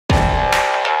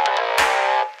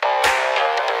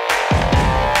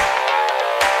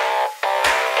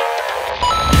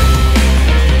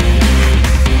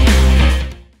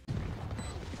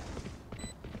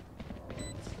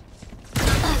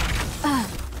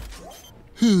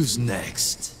Who's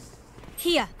next?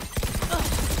 Here.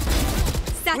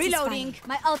 Satisfying. Reloading.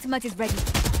 My ultimate is ready.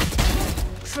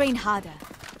 Train harder.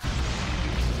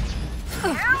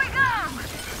 Here we go!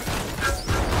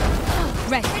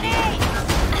 Ready. Grenade!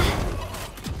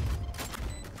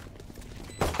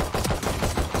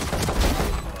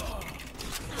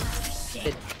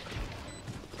 Shit.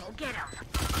 Go get him.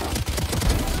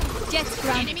 Jets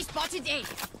ground. Enemy spotted A.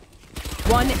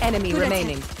 One enemy Good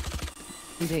remaining.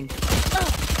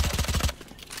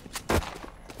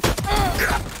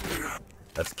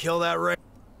 Let's kill that ray.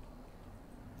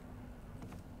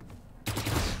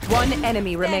 One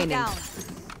enemy Stand remaining. down.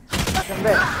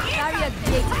 Sempre. Barrier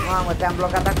gate. Mamma, ti hanno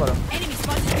bloccato ancora. Enemy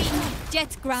spotted B.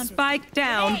 Jets grounded. Spike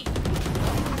down. Hey.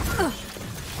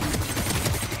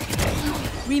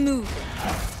 Remove.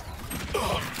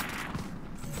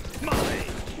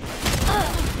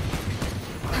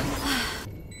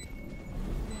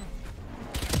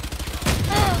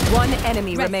 One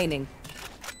enemy remaining.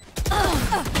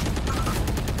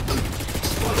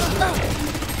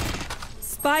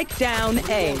 Spike down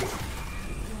A.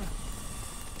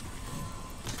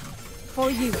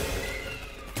 For you.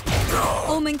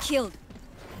 Omen killed.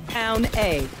 Down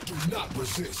A. Do not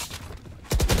resist.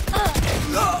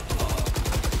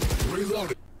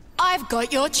 Reloading. I've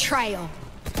got your trail.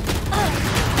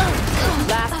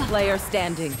 Last player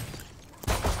standing.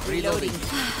 Reloading.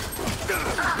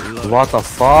 What the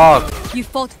fuck? You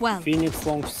fought well. Phoenix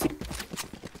long C.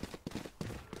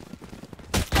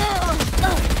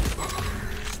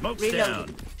 Smoke's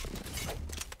down.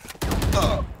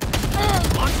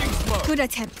 Launching smoke. Good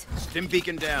attempt. Stim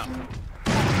beacon down.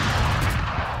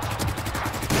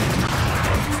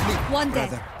 One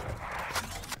dead.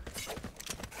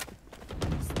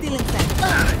 Still inside.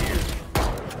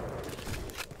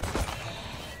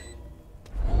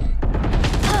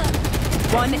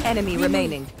 One enemy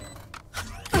remaining.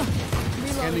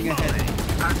 Scanning ahead.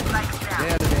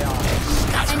 There they are.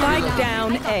 Spike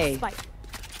down A. Spike.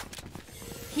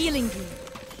 Healing you.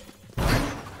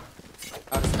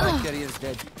 Our spike carrier's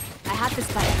dead. I have the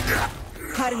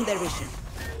spike. Cutting their vision.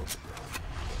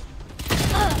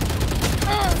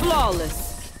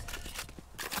 Flawless.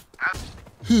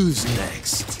 Who's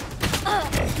next?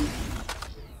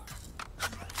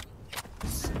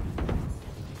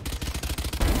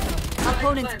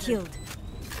 Opponent killed.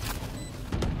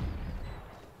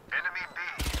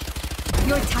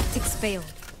 Your tactics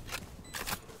failed.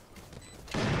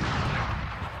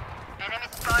 Enemy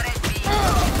spotted B.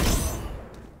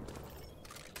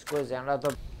 Scusi, è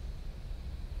andato.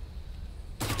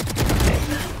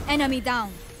 Enemy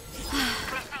down.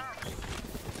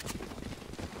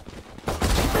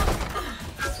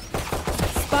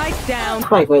 Spike down.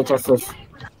 Fai quei cessi.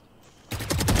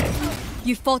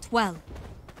 You fought well.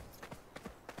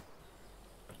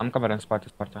 Am covering spot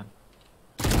is part 1.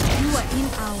 You are in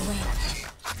our way.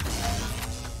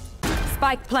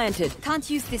 Spike planted. Can't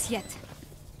use this yet.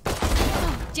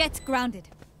 Jet grounded.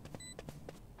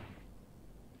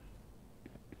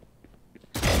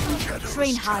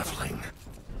 Train hard.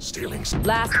 Stealing.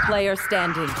 Last player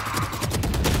standing.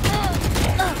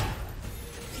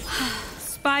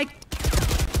 Spike.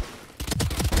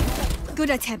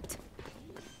 Good attempt.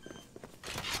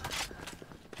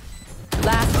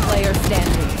 Last player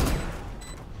standing.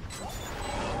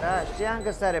 Știi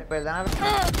anche stare pe el, dar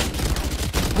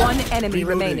One enemy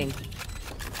remaining.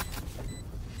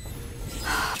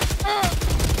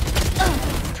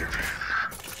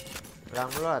 l-am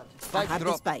luat. Spike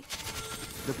drop.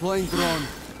 Deploying drone.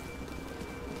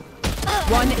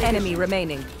 One enemy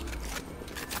remaining.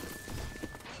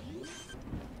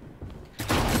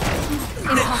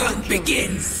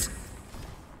 Begins.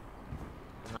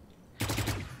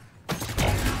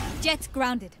 Jet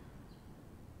grounded.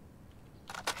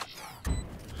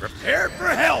 Prepare for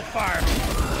hellfire.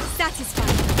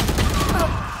 Satisfied.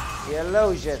 E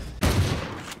low jet.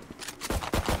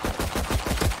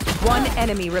 One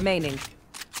enemy remaining.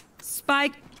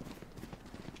 Spike.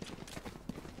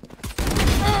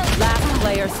 Last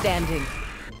player standing.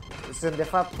 Sunt de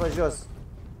fapt pe jos.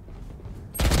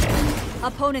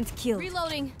 Opponent killed.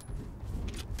 Reloading.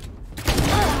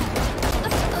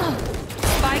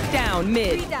 Spike down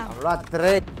mid. Three down. Am luat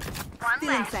 3. Still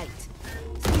in sight.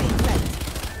 Still in sight.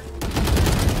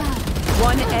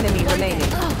 One enemy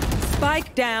remaining.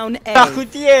 Spike down La A.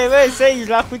 cutie, bă, Sage,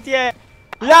 la cutie.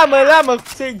 Lamă,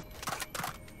 Sage.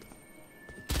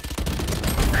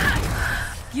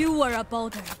 You were a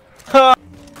boulder.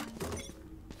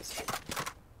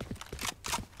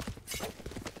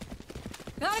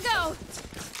 Gotta go.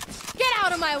 Get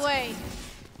out of my way.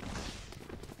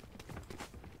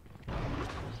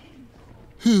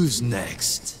 Who's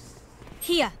next?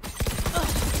 Here.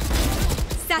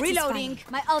 Satisfying. Reloading.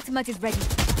 My ultimate is ready.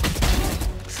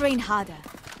 Train harder.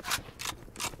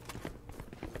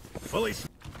 Fully.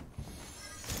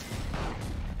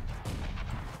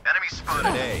 Enemy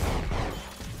spotted A.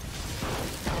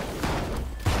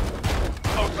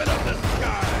 Open up the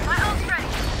sky. My ult's ready.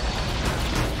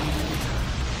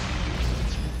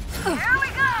 Here we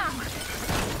go.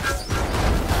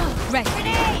 Ready.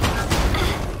 Grenade.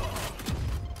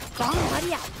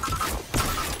 Promovari out.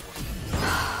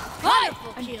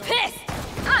 Wonderful kill.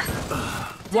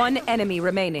 Pissed. One enemy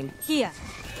remaining. Here.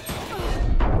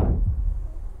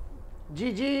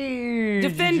 GG!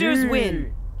 Defenders GG.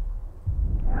 win.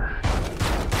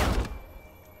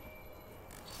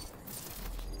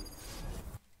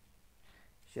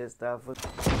 Și ăsta a fost...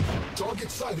 Target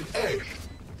sighted A.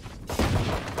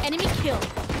 Enemy kill.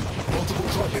 Multiple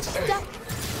targets A. Duck.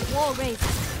 Wall raised.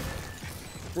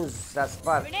 Pus, s-a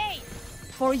spart. Grenade.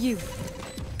 For you.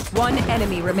 One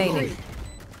enemy remaining.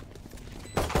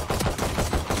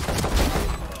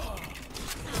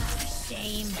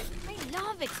 Shame. I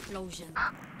love explosions.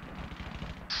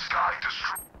 Sky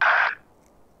destroyed.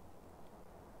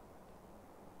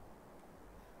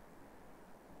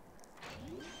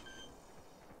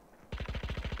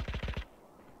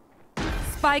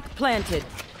 Spike planted.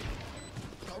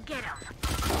 Go get him.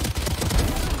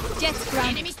 Jets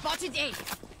ground. Enemy spotted A.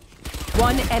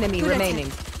 One enemy Good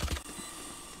remaining.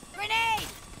 Grenade.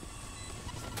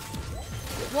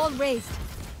 Wall raised.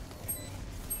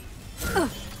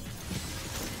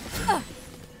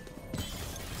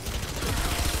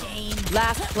 Shame.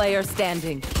 Last player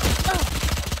standing.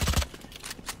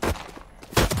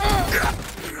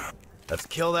 Let's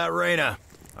kill that Reyna.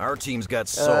 Our team's got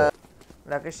soul.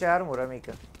 Dacă și armură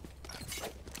mică.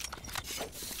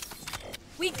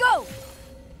 We go.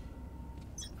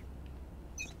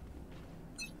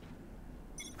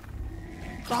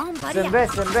 Promovari Sunt out.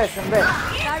 B, sunt B, sunt B.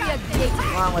 Barrier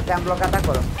created. Mamă, te-am blocat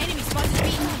acolo. Enemy spotted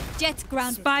B. Jets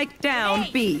grounded. Spike down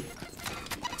B.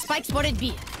 Spike spotted B.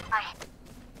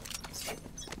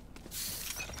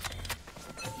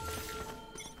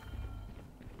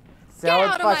 Se Get aud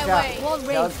out of my fața. way. Wall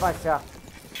Se aud raised. fața.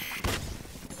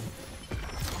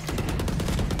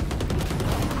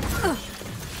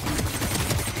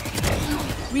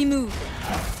 Remove.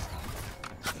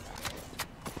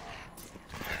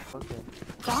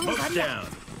 Smoke's down.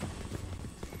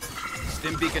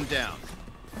 Stim beacon down.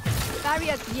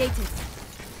 Barrier created.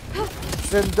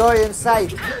 Sunt doi în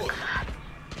site.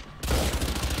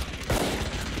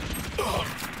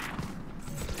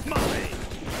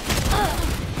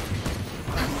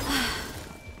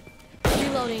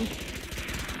 Reloading.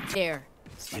 There.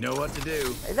 You know what to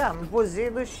do. Păi da, am pus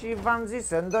zidul și v-am zis,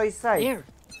 sunt doi site. There.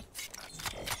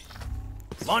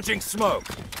 Launching smoke.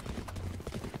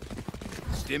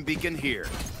 Stim beacon here.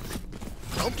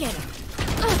 Go get him.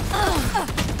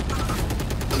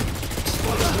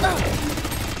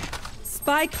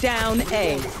 Spike down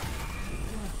A.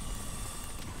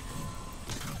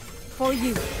 For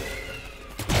you.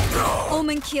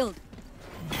 Omen killed.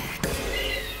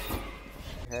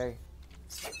 Hey.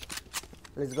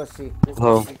 Let's go see. Let's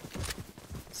Oh. go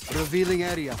see. Revealing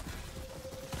area.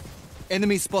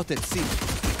 Enemy spotted. C.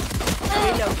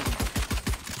 Reloading.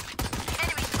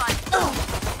 Enemy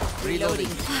spotted.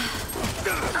 Reloading.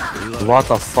 What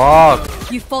the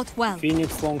fuck? You fought well.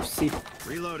 Phoenix long C.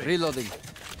 Reloading. Reloading.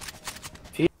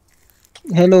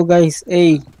 Hello guys,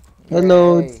 hey.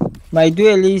 Hello, Hey. my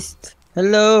duelist.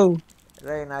 Hello.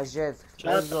 Reyna, Jet.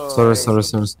 Let's go.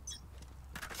 Sorry.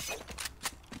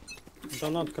 Do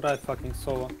not cry, fucking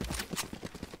Sova.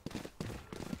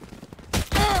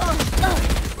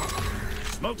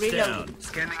 Smoke's down.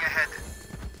 Scanning ahead.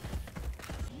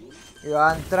 Eu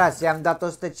am tras, i-am dat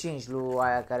 105 lui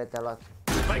aia care te-a luat.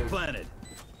 Spike planted.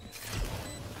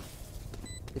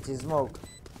 It's smoke.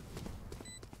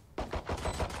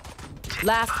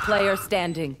 Last player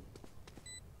standing.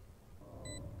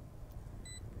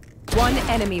 One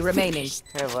enemy remaining.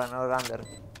 Heaven or under.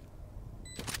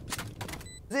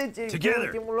 10 Together.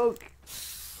 ultimul loc.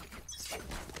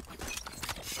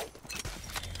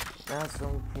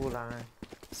 Lasă-mi pula mea.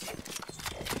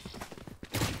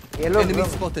 E loc, Enemy loc.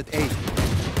 spotted A.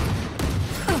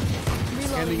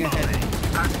 Scanning ahead.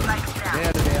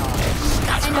 There they are.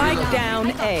 Spike down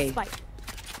A. Spike.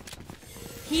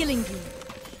 Healing you.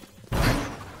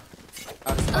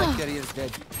 Our spike carrier is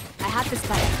dead. I have the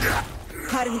spike.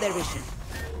 Cutting their vision.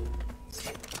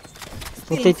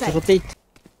 Rotate, rotate.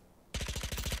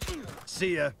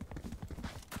 See ya.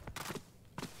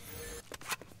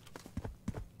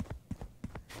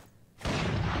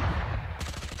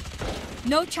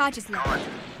 No charges left.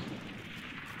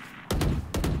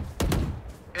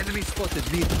 Enemy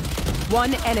spotted mid.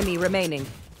 One enemy remaining.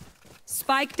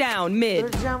 Spike down mid.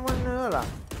 Trăgeam în ăla.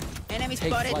 Enemy Take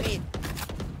spotted flight. mid.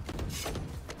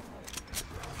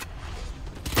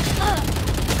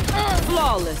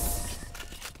 Flawless.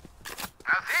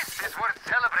 Now this is worth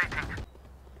celebrating.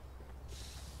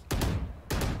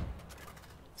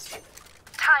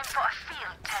 Time for a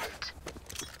field test.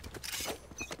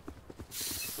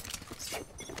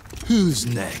 Who's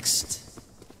next?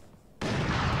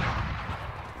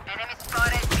 Enemy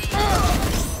spotted B.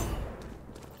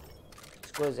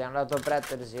 Scuze, am luat-o prea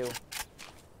târziu.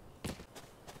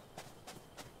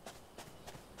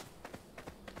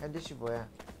 Haideți și voi.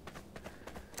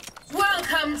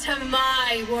 Welcome to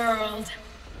my world.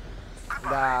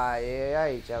 Da, e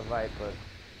aici Viper.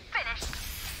 Finished.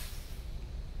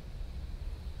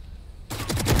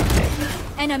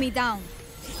 Enemy down.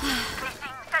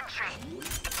 Placing sentry.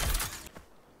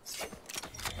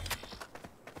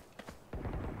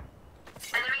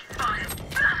 Enemy spotted.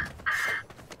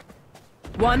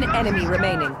 One enemy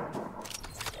remaining.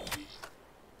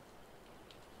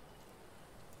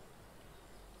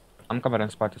 Am camera în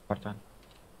spate, Spartan.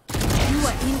 You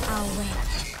are in our way.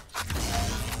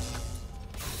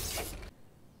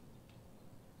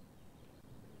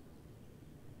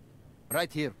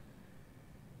 Right here.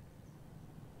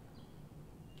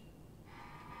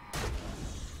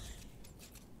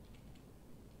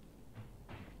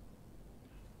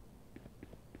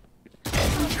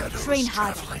 Train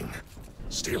hard.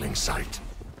 Stealing sight.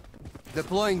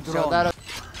 Deploying Și-au drone. dat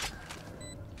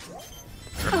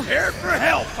Prepare for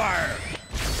hellfire!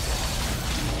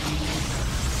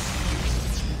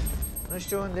 nu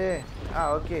știu unde e. Ah,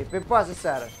 ok. Pe poasă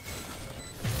seară.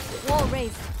 Wall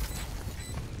raised.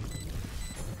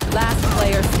 Last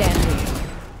player standing.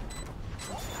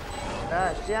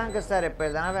 Da, știam că sare pe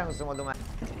el, dar n-aveam cum să mă duc mai...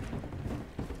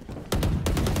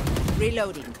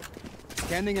 Reloading.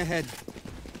 Scanning ahead.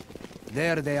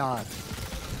 There they are.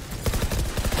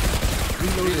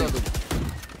 Reloading.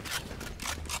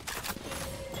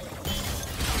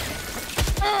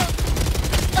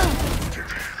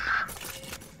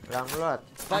 L-am luat.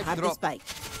 I Spike have the drop. spike.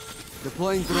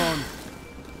 Deploying drone.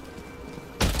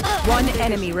 One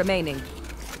enemy remaining.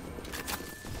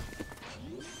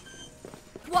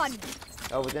 One.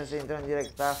 Sau putem să intrăm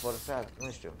direct A, forțat,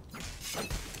 nu știu.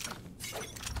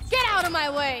 Get out of my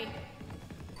way.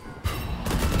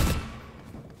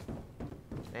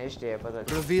 Ne știe pe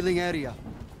toți. Revealing area.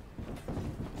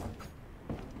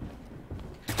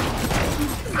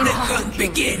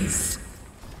 Begins!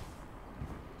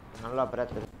 Am luat prea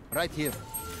târziu. Right here.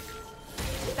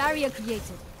 Barrier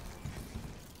created.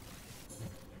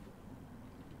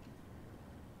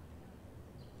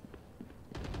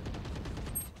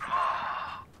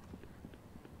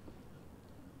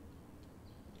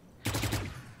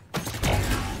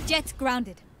 Jet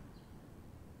grounded.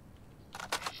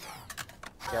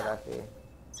 Chiar dacă e.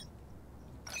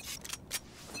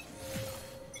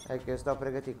 Hai că eu stau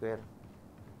pregătit cu el.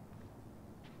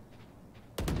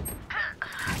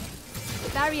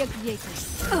 Barrier created.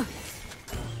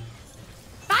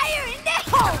 Fire in the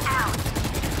hole!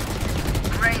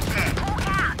 Right there. Walk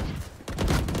out.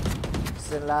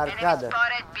 Sunt la Enemy arcadă.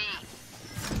 spotted B.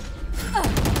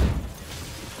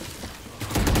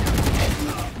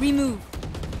 Remove.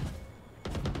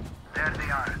 There they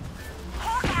are.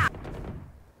 Walk out.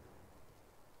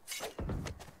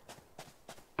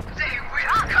 They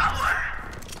will cover.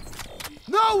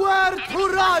 Nowhere to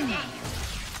run!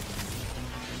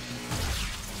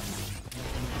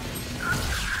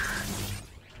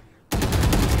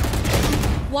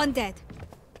 One dead.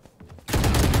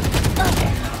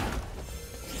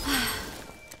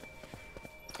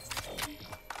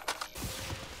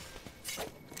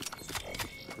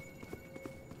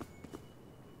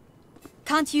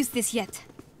 Can't use this yet.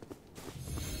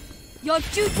 Your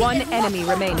duty One is enemy not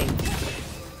over. remaining.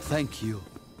 Thank you.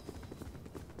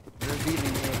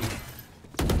 Revealing area.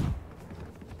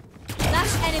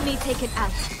 Last enemy taken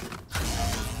out.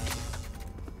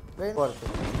 Vem foarte.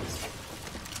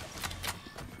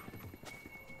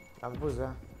 Am pus,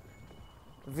 da?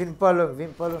 Vin pe lung,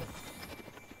 vin pe lung.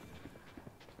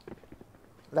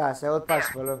 Da, se aud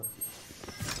pași pe lung.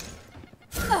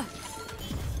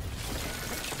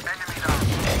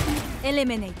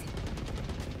 Eliminated.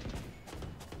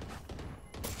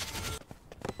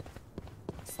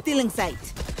 Still in sight.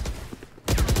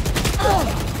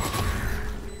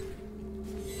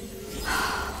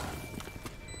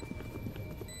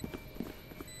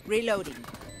 Reloading.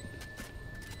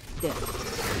 There.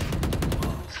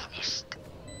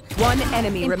 One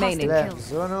enemy Imposter. remaining. Left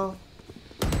zonul.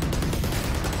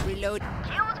 Reload.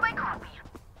 Use my copy.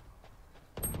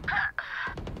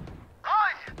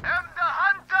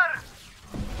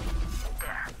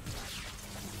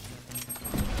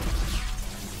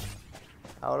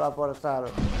 Au luat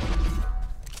portarul.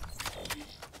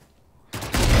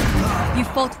 You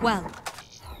fought well.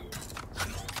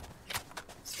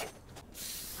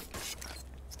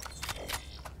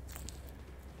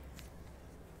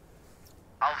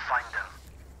 I'll find them.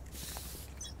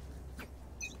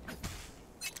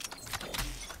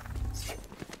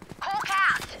 Hawk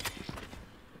out!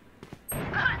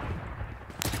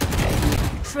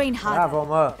 Train hard. Bravo,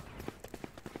 mă!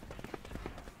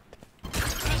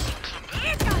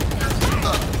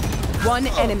 One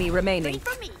enemy remaining.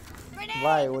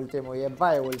 Vai ultimul, e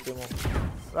bai ultimul.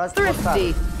 Luați Thrifty.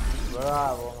 portarul.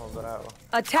 Bravo, mă, bravo.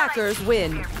 Attackers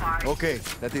win. Okay,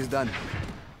 that is done.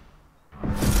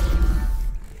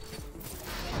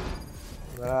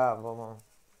 Bravo, mă.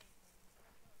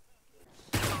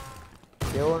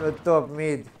 E unul top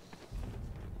mid.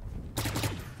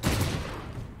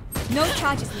 No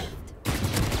charges left.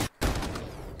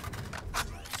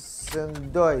 Sunt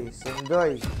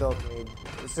doi top mid.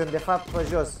 Sunt de fapt pe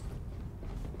jos.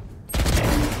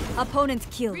 Opponent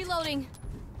killed. Reloading.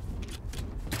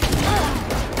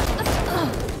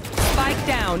 Spike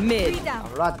down mid. Three down.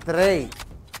 Am luat 3.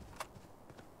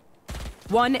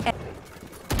 One.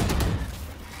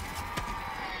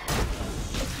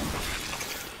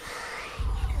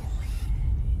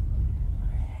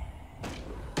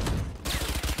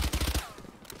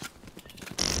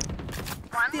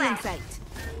 Still in sight.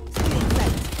 Still in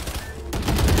sight.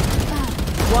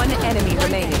 One enemy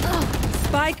remaining.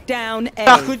 Spike down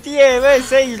La A. cutie, bă,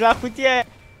 Sage, la cutie.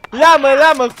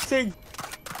 Lamă, Sage.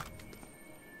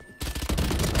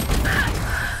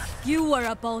 You were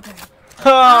a boulder.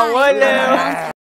 Aoleu.